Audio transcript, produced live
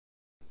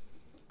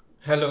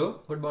Hello,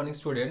 good morning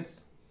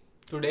students.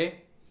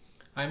 Today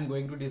I am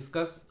going to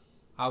discuss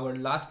our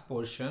last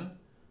portion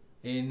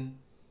in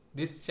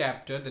this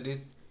chapter, that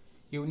is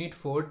Unit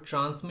 4,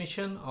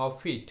 Transmission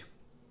of Heat.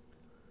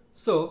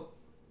 So,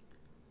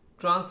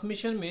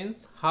 transmission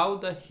means how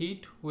the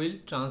heat will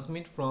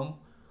transmit from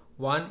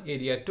one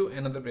area to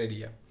another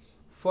area.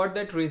 For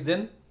that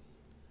reason,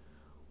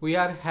 we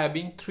are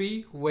having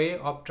three way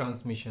of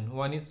transmission.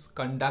 One is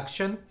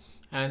conduction,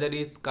 another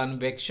is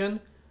convection,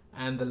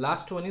 and the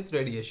last one is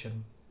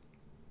radiation.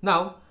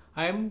 Now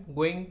I am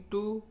going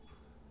to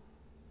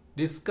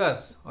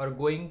discuss or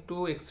going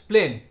to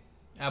explain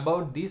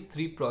about these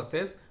three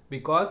process,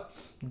 because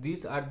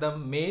these are the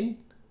main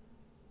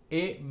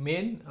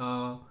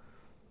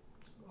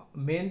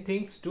main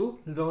things to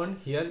learn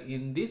here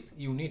in this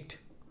unit.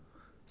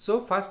 So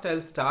first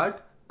I'll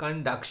start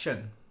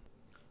conduction.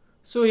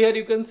 So here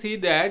you can see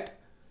that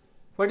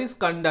what is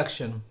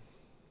conduction.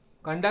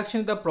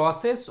 Conduction is the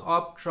process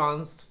of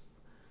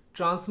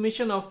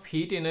transmission of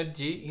heat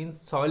energy in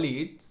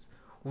solids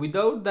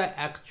without the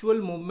actual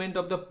movement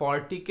of the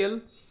particle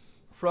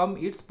from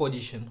its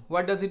position.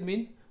 What does it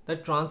mean? The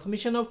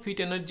transmission of heat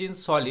energy in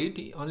solid,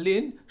 only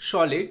in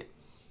solid.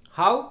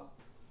 How?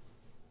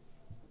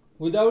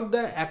 Without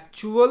the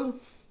actual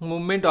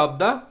movement of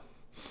the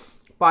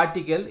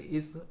particle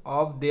is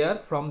from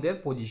their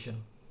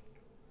position.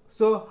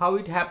 So how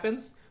it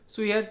happens?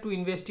 So here two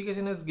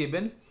investigation is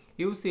given.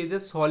 Use is a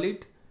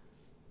solid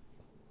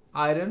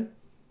iron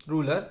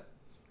ruler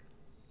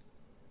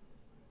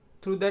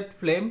through that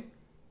flame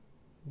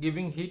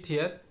giving heat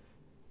here,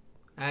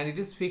 and it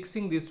is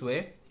fixing this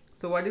way.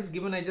 So what is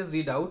given, I just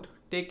read out.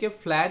 Take a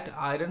flat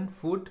iron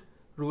foot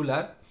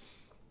ruler.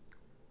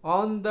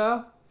 On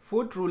the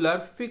foot ruler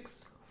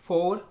fix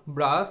 4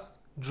 brass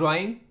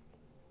drawing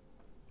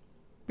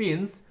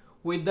pins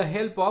with the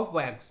help of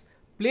wax.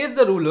 Place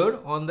the ruler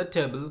on the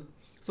table.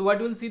 So what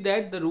you will see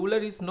that the ruler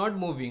is not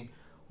moving,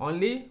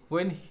 only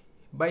when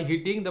by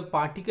hitting the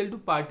particle to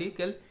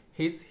particle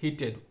is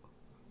heated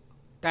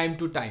time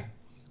to time.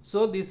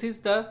 So this is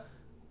the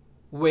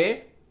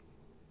way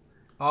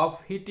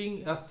of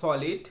heating a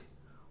solid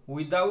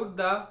without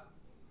the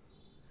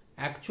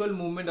actual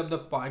movement of the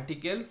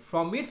particle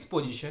from its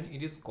position.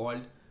 It is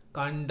called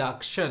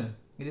conduction.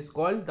 It is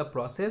called the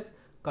process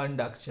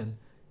conduction.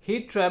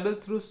 Heat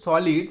travels through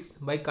solids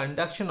by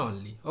conduction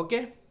only.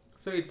 Okay,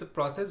 so it's a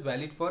process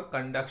valid for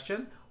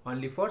conduction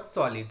only for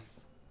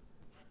solids.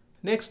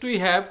 Next we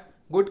have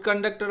good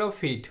conductor of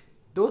heat.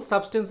 Those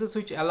substances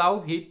which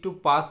allow heat to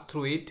pass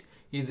through it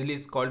easily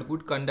is called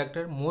good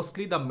conductor,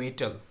 mostly the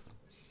metals.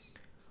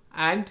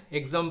 And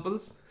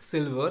examples,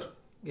 silver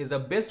is the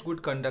best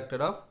good conductor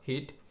of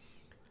heat.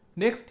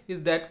 Next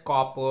is that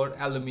copper,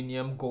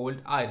 aluminium,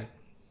 gold, iron.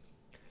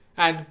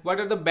 And what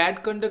are the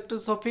bad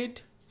conductors of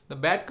heat? The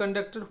bad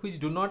conductor which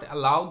do not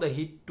allow the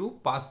heat to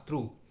pass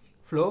through,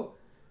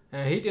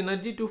 heat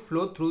energy to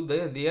flow through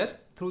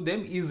through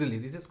them easily.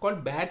 This is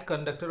called bad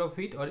conductor of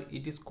heat, or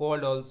it is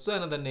called also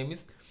another name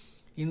is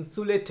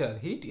insulator,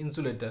 heat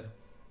insulator.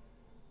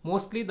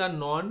 Mostly the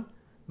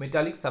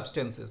non-metallic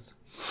substances.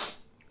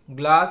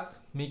 Glass,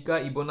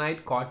 mica,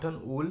 ebonite, cotton,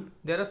 wool.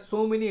 There are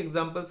so many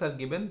examples are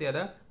given. There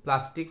are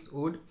plastics,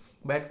 wood,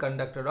 bad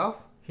conductor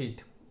of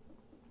heat.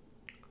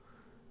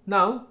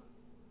 Now,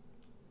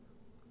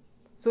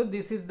 so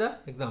this is the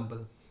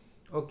example.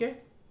 Okay.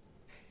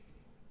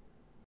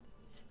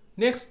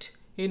 Next,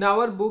 in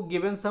our book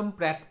given some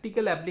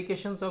practical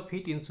applications of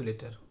heat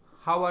insulator.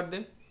 How are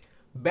they?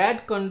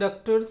 Bad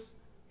conductors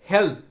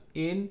help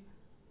in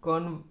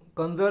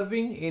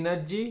conserving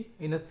energy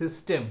in a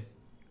system.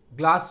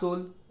 Glass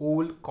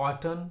wool,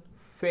 cotton,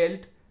 felt,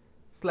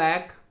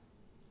 slag,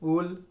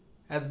 wool,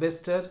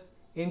 asbestos,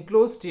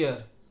 enclosed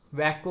air,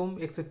 vacuum,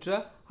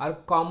 etc. are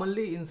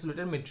commonly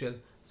insulated material.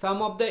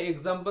 Some of the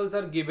examples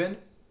are given.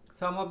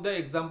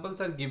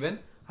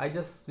 I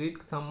just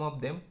read some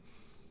of them.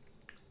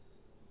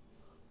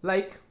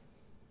 Like,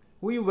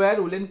 we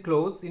wear woolen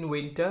clothes in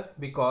winter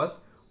because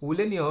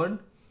woolen yarn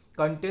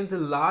contains a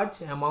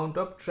large amount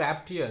of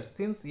trapped air.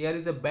 Since air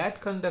is a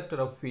bad conductor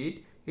of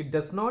heat, it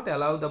does not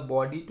allow the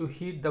body to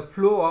heat the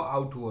flow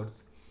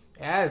outwards.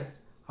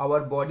 As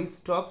our body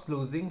stops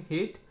losing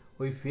heat,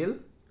 we feel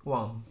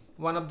warm.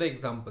 One of the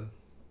example.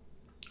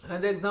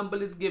 Another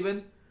example is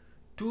given.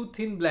 2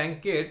 thin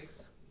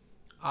blankets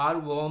are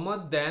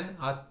warmer than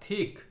a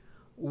thick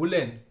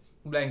woolen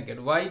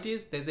blanket. Why it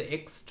is? There is an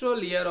extra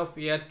layer of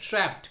air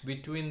trapped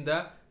between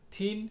the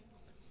thin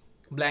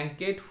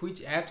blanket,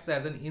 which acts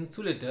as an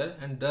insulator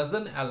and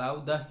doesn't allow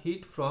the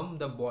heat from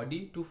the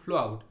body to flow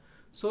out.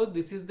 So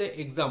this is the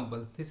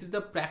example. This is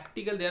the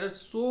practical. There are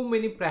so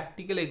many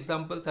practical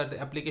examples and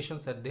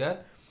applications are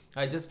there.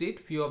 I just read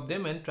few of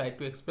them and try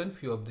to explain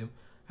few of them.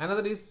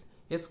 Another is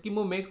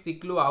Eskimo makes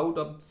igloo out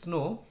of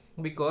snow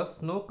because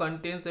snow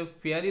contains a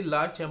very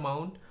large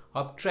amount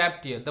of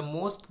trapped air. The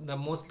most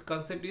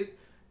concept is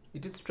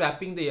it is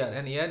trapping the air,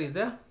 and air is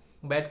a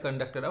bad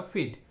conductor of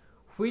heat,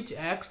 which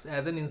acts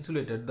as an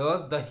insulator.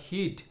 Thus the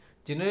heat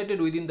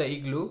generated within the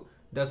igloo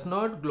does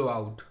not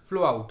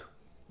flow out,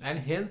 and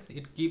hence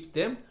it keeps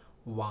them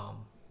warm.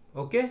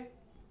 Okay.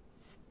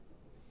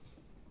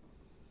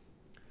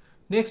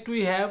 Next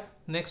we have,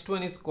 next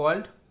one is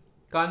called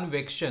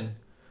convection.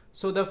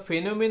 So the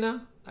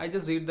phenomena, I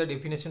just read the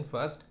definition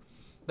first.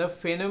 The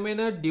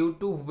phenomena due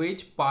to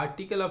which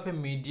particle of a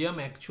medium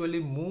actually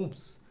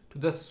moves to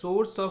the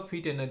source of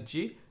heat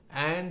energy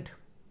and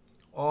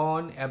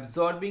on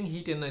absorbing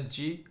heat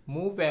energy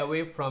move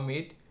away from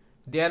it,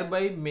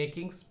 thereby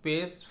making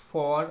space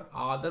for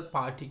other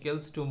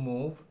particles to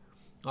move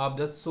of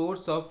the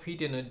source of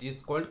heat energy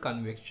is called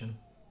convection.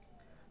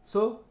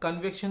 So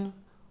convection,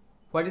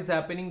 what is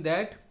happening,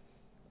 that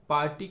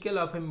particle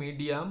of a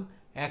medium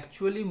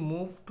actually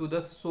move to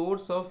the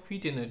source of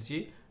heat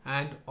energy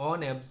and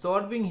on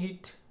absorbing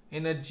heat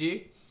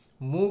energy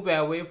move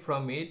away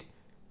from it,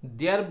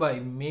 thereby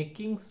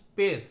making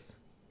space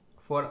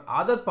for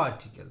other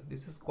particle.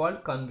 This is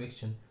called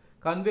convection.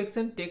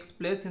 Convection takes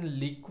place in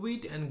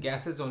liquid and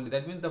gases only,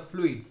 that means the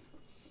fluids.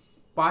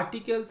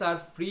 Particles are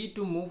free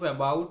to move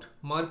about.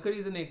 Mercury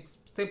is an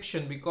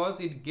exception because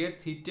it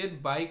gets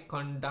heated by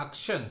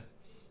conduction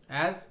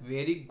as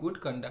very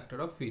good conductor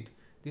of heat.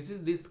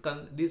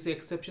 This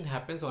exception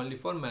happens only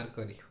for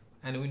Mercury,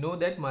 and we know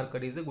that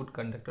Mercury is a good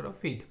conductor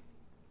of heat.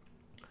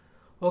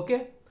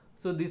 Okay,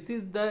 so this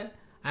is the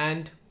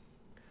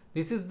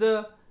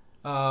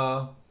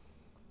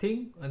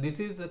thing. This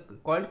is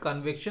called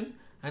convection,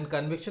 and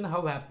convection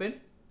how happen,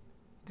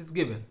 it is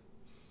given.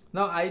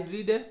 Now I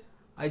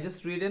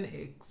just read an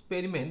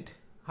experiment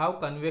how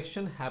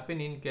convection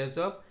happen in case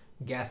of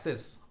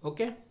gases.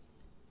 Okay,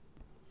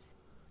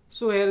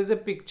 so here is a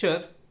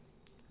picture,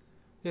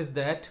 is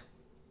that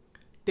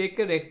take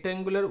a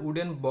rectangular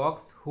wooden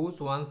box whose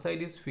one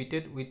side is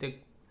fitted with a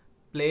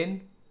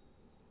plain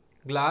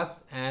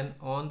glass and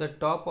on the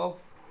top of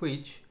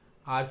which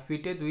are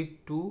fitted with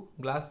two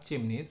glass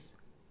chimneys.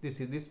 This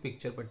is this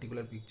picture,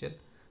 particular picture.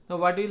 Now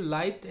what will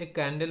light a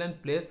candle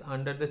and place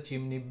under the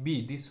chimney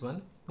B, this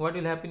one. What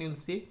will happen, you will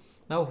see.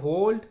 Now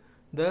hold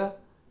the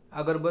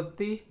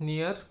agarbatti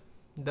near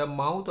the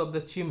mouth of the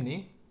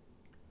chimney.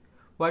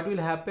 What will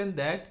happen,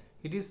 that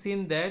it is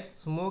seen that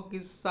smoke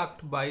is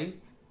sucked by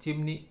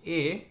chimney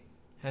A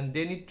and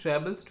then it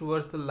travels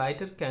towards the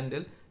lighter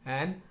candle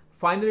and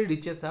finally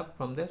reaches up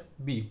from the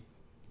B.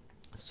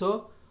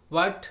 So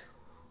what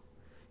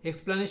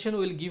explanation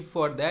will give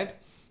for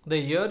that?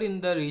 The air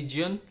in the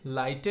region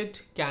lighted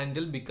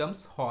candle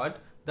becomes hot,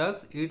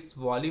 thus its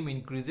volume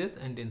increases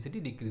and density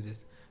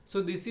decreases.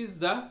 So this is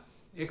the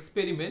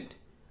experiment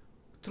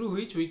through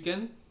which we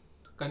can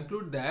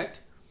conclude that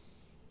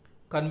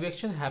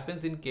convection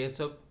happens in case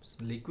of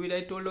liquid,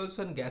 I told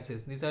also, and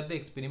gases. These are the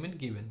experiment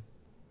given.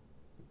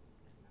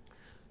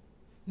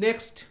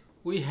 Next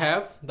we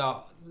have the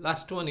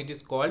last one, it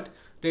is called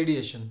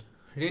radiation.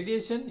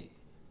 Radiation,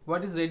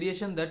 what is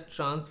radiation? That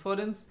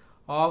transference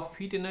of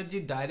heat energy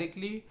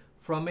directly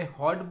from a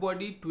hot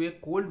body to a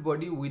cold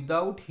body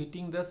without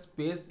hitting the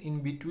space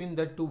in between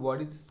the two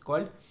bodies is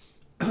called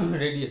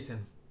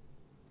radiation.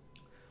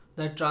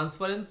 The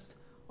transference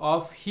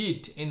of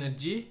heat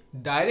energy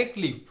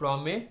directly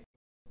from a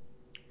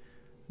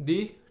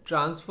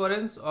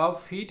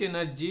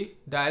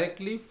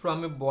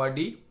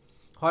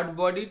hot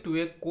body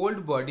to a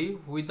cold body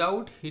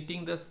without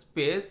hitting the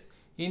space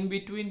in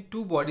between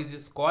two bodies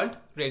is called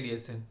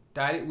radiation.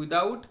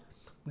 Without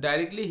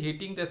directly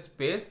hitting the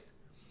space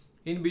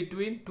in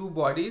between two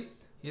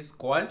bodies is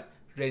called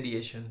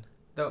radiation.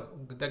 The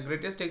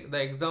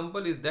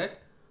example is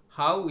that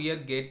how we are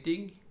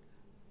getting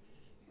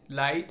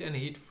light and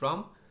heat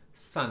from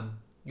sun.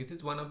 This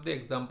is one of the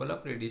example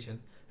of radiation,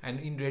 and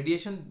in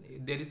radiation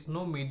there is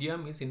no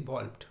medium is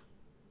involved.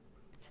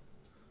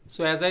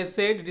 So as I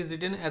said, it is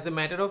written, as a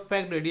matter of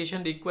fact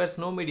radiation requires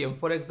no medium.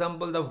 For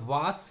example, the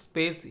vast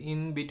space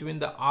in between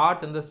the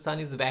earth and the sun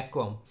is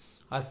vacuum,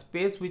 a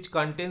space which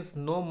contains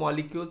no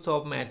molecules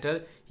of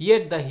matter,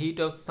 yet the heat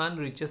of sun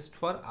reaches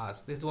for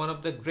us. This is one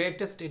of the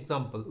greatest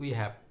example we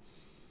have.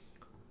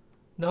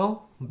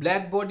 Now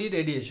black body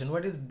radiation.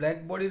 What is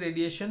black body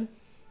radiation?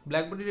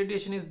 Black body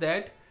radiation is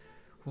that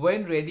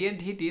when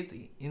radiant heat is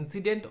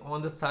incident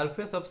on the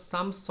surface of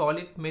some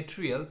solid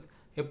materials,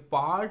 a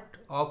part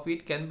of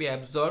it can be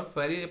absorbed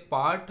while a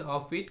part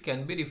of it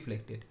can be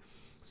reflected.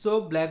 So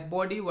black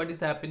body, what is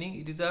happening,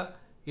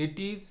 it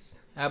is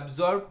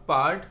absorbed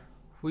part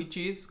which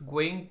is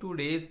going to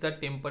raise the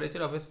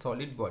temperature of a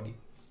solid body.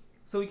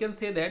 So we can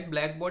say that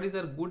black bodies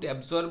are good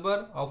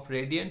absorber of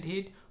radiant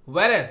heat,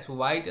 whereas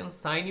white and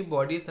shiny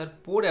bodies are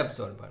poor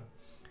absorber.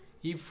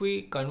 If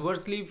we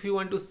conversely, if you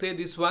want to say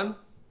this one,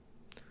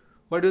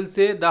 what will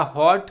say, the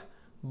hot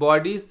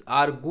bodies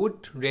are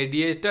good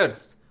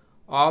radiators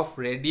of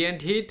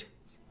radiant heat,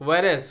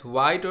 whereas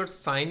white or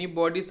shiny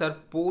bodies are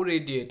poor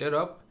radiator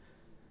of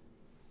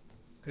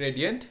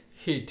radiant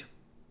heat.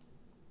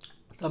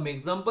 Some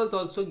examples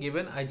also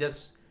given, I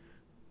just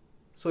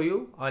show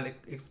you or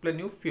explain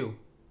you few.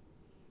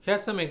 Here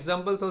some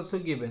examples also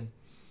given.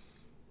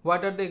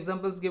 What are the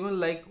examples given?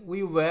 Like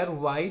we wear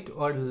white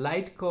or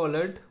light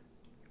colored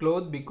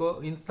clothes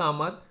because in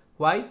summer.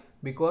 Why?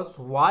 Because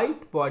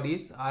white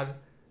bodies are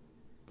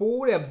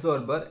poor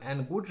absorber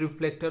and good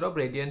reflector of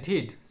radiant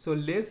heat. So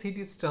less heat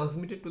is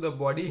transmitted to the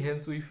body,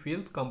 hence we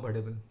feel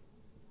comfortable.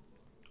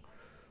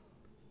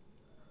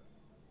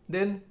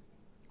 Then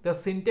the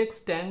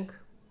syntax tank,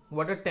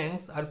 water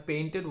tanks are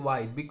painted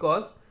white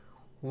because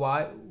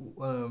white,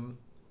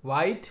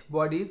 white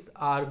bodies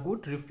are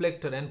good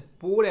reflector and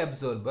poor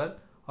absorber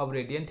of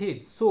radiant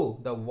heat. So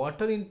the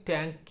water in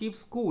tank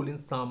keeps cool in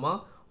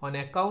summer on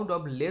account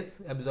of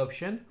less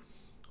absorption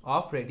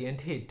of radiant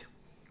heat.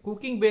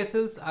 Cooking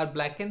vessels are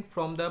blackened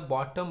from the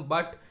bottom,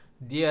 but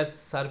their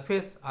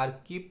surface are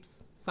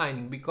keeps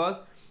shining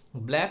because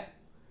black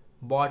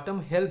bottom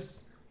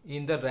helps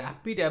in the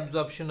rapid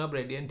absorption of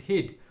radiant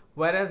heat,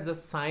 whereas the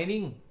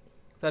shining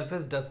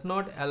surface does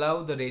not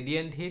allow the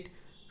radiant heat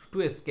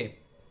to escape.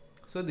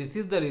 So this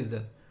is the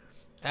reason,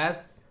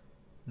 as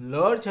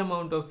large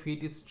amount of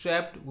heat is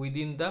trapped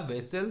within the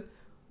vessel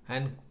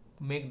and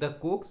make the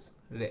cooks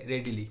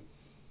readily,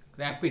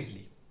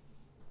 rapidly.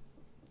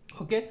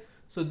 Okay,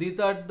 so these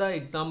are the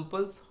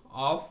examples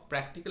of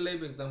practical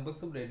life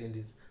examples of radiant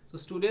heat. So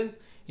students,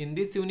 in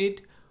this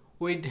unit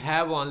we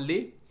have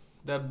only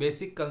the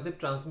basic concept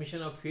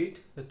transmission of heat,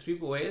 the three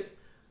ways: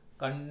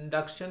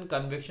 conduction,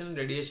 convection and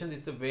radiation.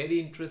 This is a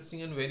very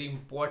interesting and very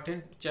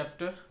important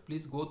chapter.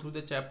 Please go through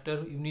the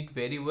chapter unit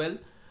very well.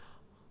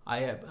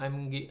 I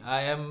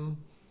am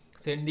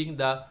sending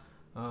the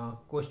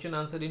question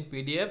answer in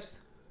PDFs.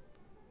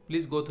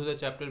 Please go through the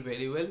chapter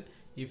very well.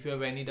 If you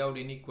have any doubt,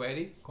 any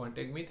query,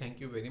 contact me. Thank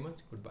you very much.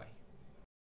 Goodbye.